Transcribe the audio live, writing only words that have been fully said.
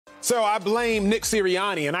So I blame Nick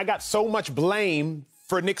Sirianni, and I got so much blame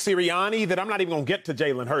for Nick Sirianni that I'm not even going to get to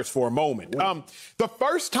Jalen Hurts for a moment. The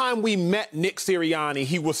first time we met Nick Sirianni,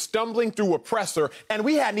 he was stumbling through a presser, and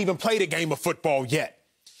we hadn't even played a game of football yet.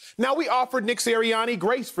 Now, we offered Nick Sirianni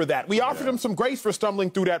grace for that. We offered him some grace for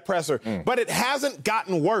stumbling through that presser, but it hasn't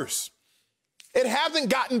gotten worse. It hasn't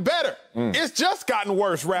gotten better. It's just gotten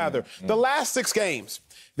worse, rather. The last 6 games,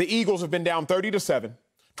 the Eagles have been down 30-7,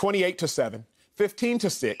 28-7.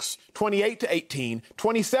 15-6, 28-18,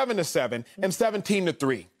 27-7, and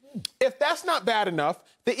 17-3. If that's not bad enough,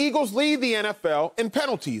 the Eagles lead the NFL in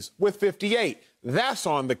penalties with 58. That's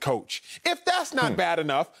on the coach. If that's not bad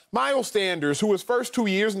enough, Miles Sanders, who his first 2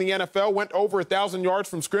 years in the NFL went over 1,000 yards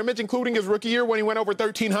from scrimmage, including his rookie year when he went over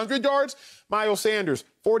 1,300 yards, Miles Sanders,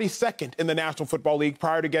 42nd in the National Football League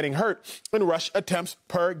prior to getting hurt in rush attempts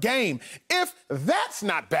per game. If that's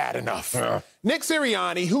not bad enough, Nick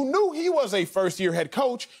Sirianni, who knew he was a first-year head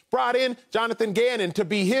coach, brought in Jonathan Gannon to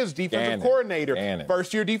be his defensive coordinator.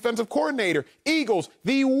 First-year defensive coordinator. Eagles,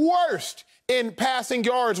 the worst in passing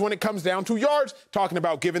yards when it comes down to yards, talking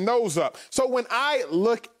about giving those up. So when I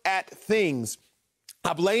look at things,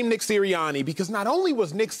 I blame Nick Sirianni because not only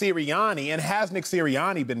was Nick Sirianni and has Nick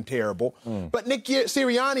Sirianni been terrible, but Nick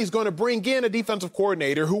Sirianni is going to bring in a defensive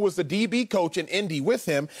coordinator who was the DB coach in Indy with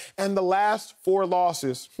him. And the last 4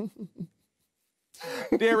 losses,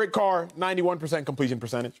 Derek Carr, 91% completion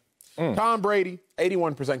percentage. Tom Brady,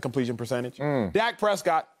 81% completion percentage. Dak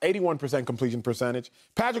Prescott, 81% completion percentage.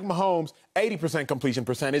 Patrick Mahomes, 80% completion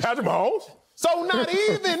percentage. Patrick Mahomes? So not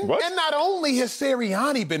even, and not only has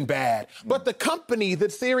Sirianni been bad, but the company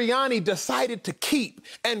that Sirianni decided to keep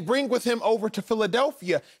and bring with him over to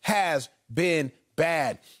Philadelphia has been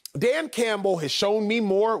bad. Dan Campbell has shown me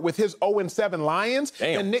more with his 0-7 Lions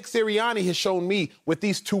than Nick Sirianni has shown me with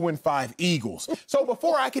these 2-5 Eagles. So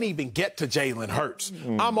before I can even get to Jalen Hurts,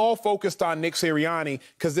 I'm all focused on Nick Sirianni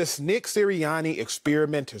because this Nick Sirianni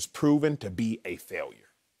experiment has proven to be a failure.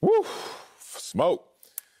 Woo, smoke.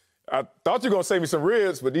 I thought you were going to save me some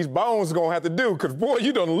ribs, but these bones are going to have to do because, boy,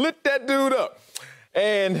 you done lit that dude up.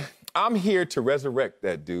 And I'm here to resurrect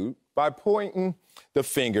that dude by pointing the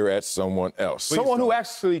finger at someone else. Someone who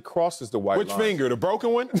actually crosses the white line. Which finger? The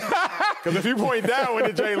broken one? Because if you point that one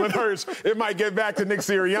at Jalen Hurts, it might get back to Nick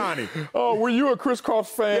Sirianni. Oh, were you a crisscross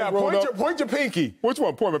fan? Yeah, point your pinky. Which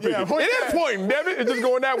one? Point my pinky. Yeah, it is pointing, damn it. It's just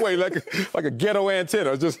going that way like a ghetto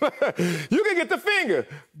antenna. Just you can get the finger,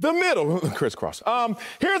 the middle, crisscross.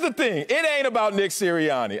 Here's the thing. It ain't about Nick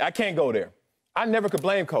Sirianni. I can't go there. I never could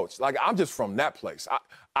blame Coach. Like, I'm just from that place.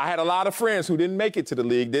 I had a lot of friends who didn't make it to the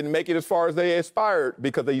league, didn't make it as far as they aspired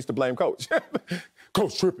because they used to blame Coach.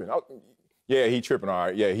 Coach tripping. Yeah, he tripping, all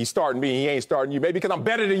right. Yeah, he's starting me. He ain't starting you. Maybe because I'm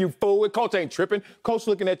better than you, fool. Coach ain't tripping. Coach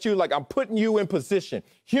looking at you like I'm putting you in position.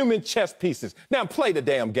 Human chess pieces. Now play the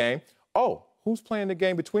damn game. Oh, who's playing the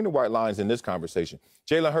game between the white lines in this conversation?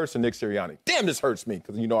 Jalen Hurts and Nick Sirianni. Damn, this hurts me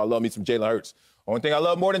because, you know, I love me some Jalen Hurts. Only thing I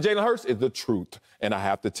love more than Jalen Hurts is the truth, and I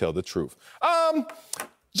have to tell the truth.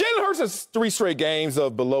 Jalen Hurts has 3 straight games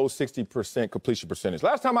of below 60% completion percentage.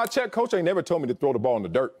 Last time I checked, Coach ain't never told me to throw the ball in the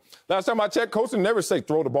dirt. Last time I checked, Coach didn't never say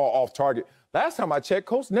throw the ball off target. Last time I checked,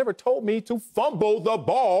 Coach never told me to fumble the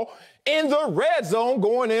ball in the red zone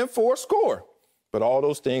going in for a score. But all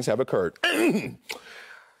those things have occurred.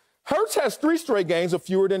 Hurts has 3 straight games of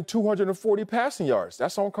fewer than 240 passing yards.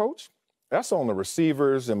 That's on Coach. That's on the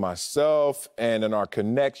receivers and myself and in our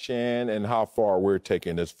connection and how far we're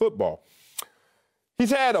taking this football.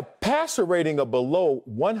 He's had a passer rating of below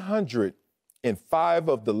 100 in 5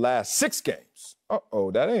 of the last 6 games. Uh-oh,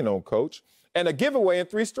 that ain't on Coach. And a giveaway in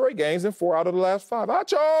 3 straight games in 4 out of the last 5.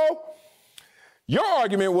 Acho! Your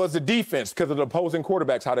argument was the defense because of the opposing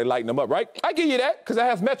quarterbacks, how they lighten them up, right? I give you that because it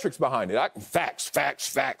has metrics behind it. Facts.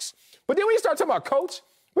 But then when you start talking about Coach,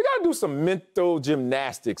 we got to do some mental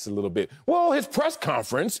gymnastics a little bit. Well, his press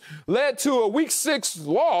conference led to a week 6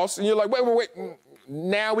 loss, and you're like, wait.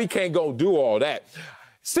 Now we can't go do all that.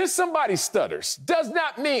 Since somebody stutters does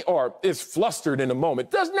not mean, or is flustered in a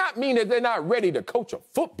moment, does not mean that they're not ready to coach a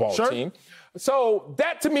football team. So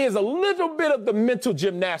that, to me, is a little bit of the mental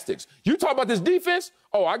gymnastics. You talk about this defense,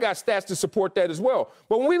 oh, I got stats to support that as well.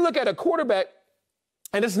 But when we look at a quarterback,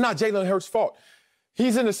 and it's not Jalen Hurts' fault,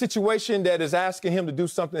 he's in a situation that is asking him to do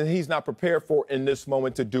something that he's not prepared for in this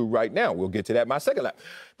moment to do right now. We'll get to that in my second lap.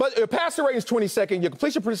 But your passer rating is 22nd. Your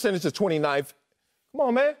completion percentage is 29th. Come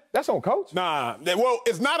on, man. That's on Coach. Nah. Well,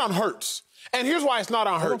 it's not on Hurts. And here's why it's not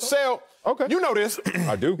on Hurts. Sal, you know this.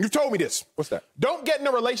 I do. You told me this. What's that? Don't get in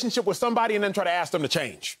a relationship with somebody and then try to ask them to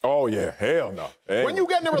change. Oh, yeah. Hell no. When you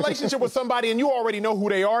get in a relationship with somebody and you already know who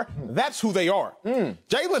they are, that's who they are.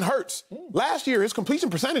 Jalen Hurts, last year his completion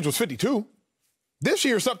percentage was 52. This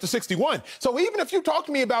year it's up to 61. So even if you talk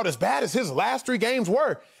to me about as bad as his last 3 games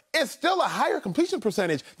were, it's still a higher completion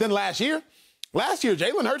percentage than last year. Last year,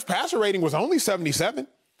 Jalen Hurts' passer rating was only 77.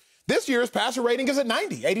 This year's passer rating is at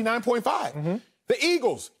 90, 89.5. Mm-hmm. The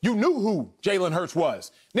Eagles, you knew who Jalen Hurts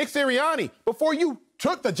was. Nick Sirianni, before you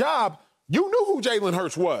took the job, you knew who Jalen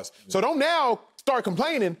Hurts was. So don't now start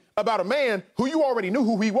complaining about a man who you already knew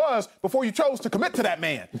who he was before you chose to commit to that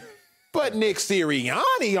man. But Nick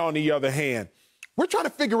Sirianni, on the other hand, we're trying to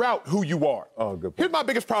figure out who you are. Oh, good point. Here's my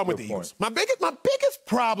biggest problem with the Eagles. My biggest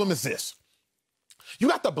problem is this. You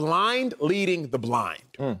got the blind leading the blind.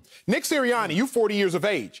 Nick Sirianni, you 40 years of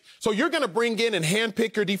age. So you're going to bring in and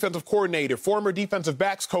handpick your defensive coordinator, former defensive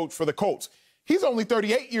backs coach for the Colts. He's only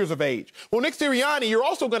 38 years of age. Well, Nick Sirianni, you're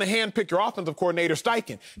also going to handpick your offensive coordinator,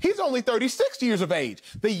 Steichen. He's only 36 years of age.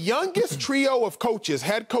 The youngest trio of coaches,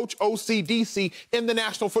 head coach, OC, DC, in the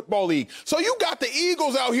National Football League. So you got the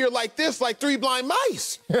Eagles out here like this, like 3 blind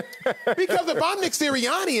mice. Because if I'm Nick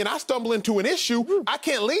Sirianni and I stumble into an issue, I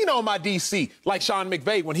can't lean on my DC like Sean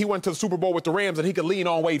McVay when he went to the Super Bowl with the Rams and he could lean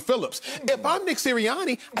on Wade Phillips. If I'm Nick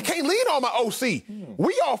Sirianni, I can't lean on my OC.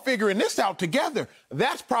 We all figuring this out together.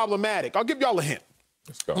 That's problematic. I'll give y'all a hint.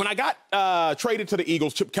 Let's go. When I got traded to the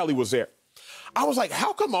Eagles, Chip Kelly was there. I was like,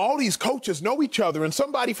 how come all these coaches know each other? And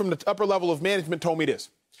somebody from the upper level of management told me this.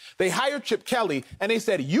 They hired Chip Kelly, and they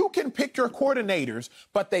said, you can pick your coordinators,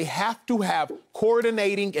 but they have to have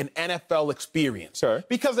coordinating and NFL experience. Sure.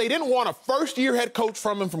 Because they didn't want a first-year head coach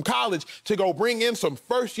from college to go bring in some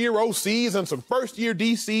first-year OCs and some first-year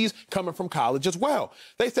DCs coming from college as well.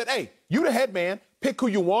 They said, hey, you the head man, pick who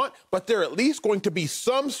you want, but there are at least going to be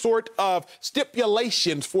some sort of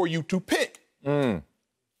stipulations for you to pick.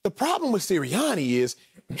 The problem with Sirianni is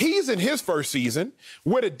he's in his first season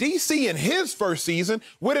with a DC in his first season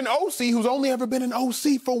with an OC who's only ever been an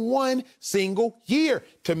OC for 1 single year.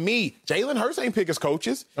 To me, Jalen Hurts ain't pick his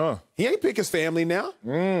coaches. He ain't pick his family now.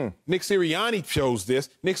 Nick Sirianni chose this.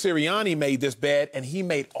 Nick Sirianni made this bed, and he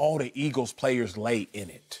made all the Eagles players lay in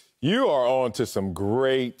it. You are on to some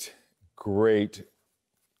great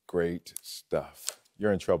stuff.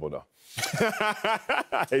 You're in trouble, though.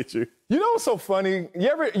 I hate you. You know what's so funny?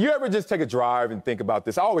 You ever just take a drive and think about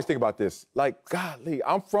this? I always think about this. Like, golly,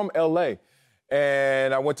 I'm from L.A.,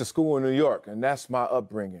 and I went to school in New York, and that's my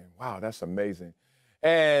upbringing. Wow, that's amazing.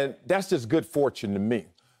 And that's just good fortune to me.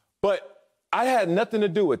 But I had nothing to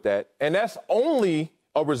do with that, and that's only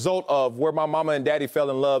a result of where my mama and daddy fell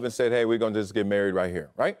in love and said, hey, we're going to just get married right here,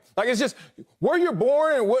 right? Like, it's just where you're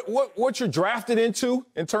born and what you're drafted into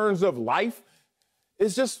in terms of life.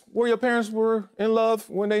 It's just where your parents were in love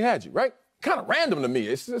when they had you, right? Kind of random to me.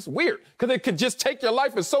 It's just weird because it could just take your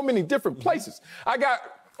life in so many different places. I got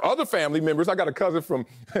other family members. I got a cousin from,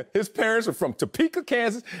 his parents are from Topeka,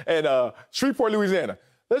 Kansas, and Shreveport, Louisiana.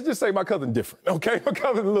 Let's just say my cousin different, okay? My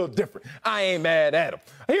cousin's a little different. I ain't mad at him.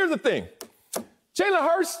 Here's the thing. Jalen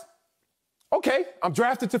Hurts, okay, I'm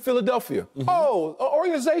drafted to Philadelphia. Oh, an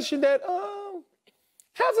organization that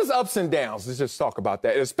has its ups and downs. Let's just talk about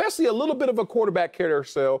that, especially a little bit of a quarterback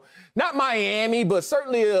carousel. Not Miami, but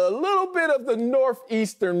certainly a little bit of the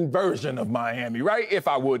northeastern version of Miami, right? If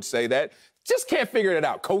I would say that. Just can't figure it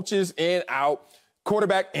out. Coaches in, out,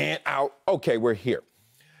 quarterback in, out. Okay, we're here.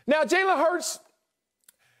 Now, Jalen Hurts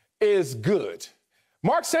is good.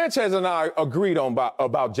 Mark Sanchez and I agreed on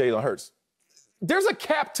about Jalen Hurts. There's a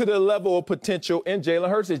cap to the level of potential in Jalen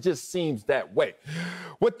Hurts. It just seems that way.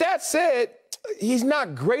 With that said, he's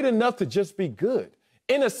not great enough to just be good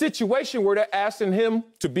in a situation where they're asking him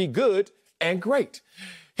to be good and great.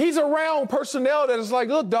 He's around personnel that is like,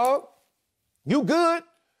 look, dog, you good,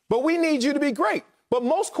 but we need you to be great. But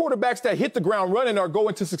most quarterbacks that hit the ground running or go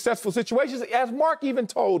into successful situations, as Mark even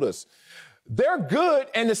told us, they're good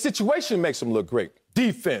and the situation makes them look great.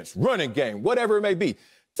 Defense, running game, whatever it may be.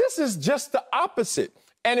 This is just the opposite,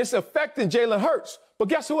 and it's affecting Jalen Hurts. But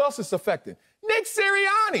guess who else it's affecting? Nick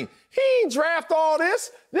Sirianni. He ain't draft all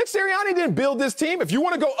this. Nick Sirianni didn't build this team. If you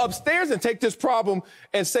want to go upstairs and take this problem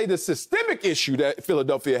and say the systemic issue that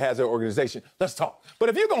Philadelphia has in their organization, let's talk. But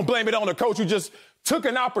if you're going to blame it on the coach who just took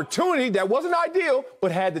an opportunity that wasn't ideal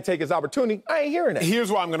but had to take his opportunity, I ain't hearing that. Here's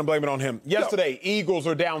why I'm going to blame it on him. Yesterday, Eagles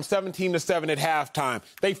are down 17-7 at halftime.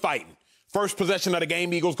 They fighting. First possession of the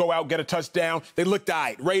game, Eagles go out, get a touchdown. They look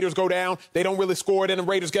tight. Raiders go down. They don't really score. Then the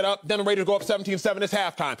Raiders get up. Then the Raiders go up 17-7. It's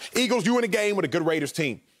halftime. Eagles, you in a game with a good Raiders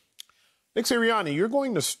team. Nick Sirianni, you're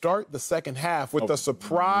going to start the second half with a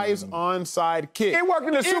surprise onside kick. It worked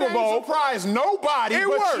in the Super Bowl. It surprised nobody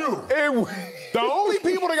but you. The only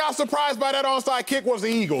people that got surprised by that onside kick was the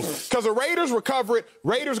Eagles because the Raiders recover it.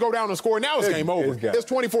 Raiders go down and score. Now it's game over. It's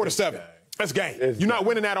 24-7. That's game. You're not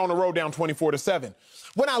winning that on the road down 24-7.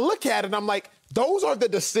 When I look at it, I'm like, Those are the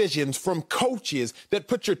decisions from coaches that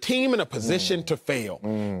put your team in a position to fail.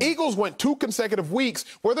 Eagles went 2 consecutive weeks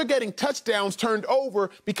where they're getting touchdowns turned over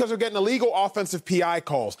because they're getting illegal offensive PI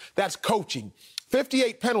calls. That's coaching.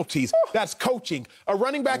 58 penalties, that's coaching. A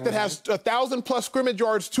running back that has 1,000+ scrimmage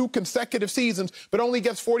yards 2 consecutive seasons, but only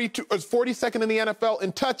gets 42nd in the NFL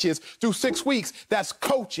in touches through 6 weeks, that's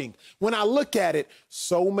coaching. When I look at it,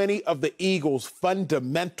 so many of the Eagles'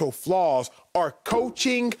 fundamental flaws are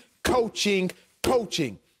coaching. I'm going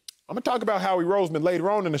to talk about Howie Roseman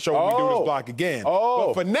later on in the show when we do this block again.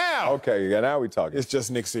 But for now, okay, yeah, now we talking. It's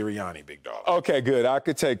just Nick Sirianni, big dog. Okay, good. I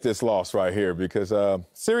could take this loss right here because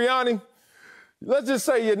Sirianni, let's just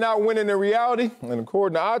say you're not winning in reality. And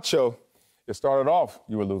according to Acho, it started off,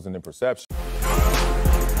 you were losing in perception.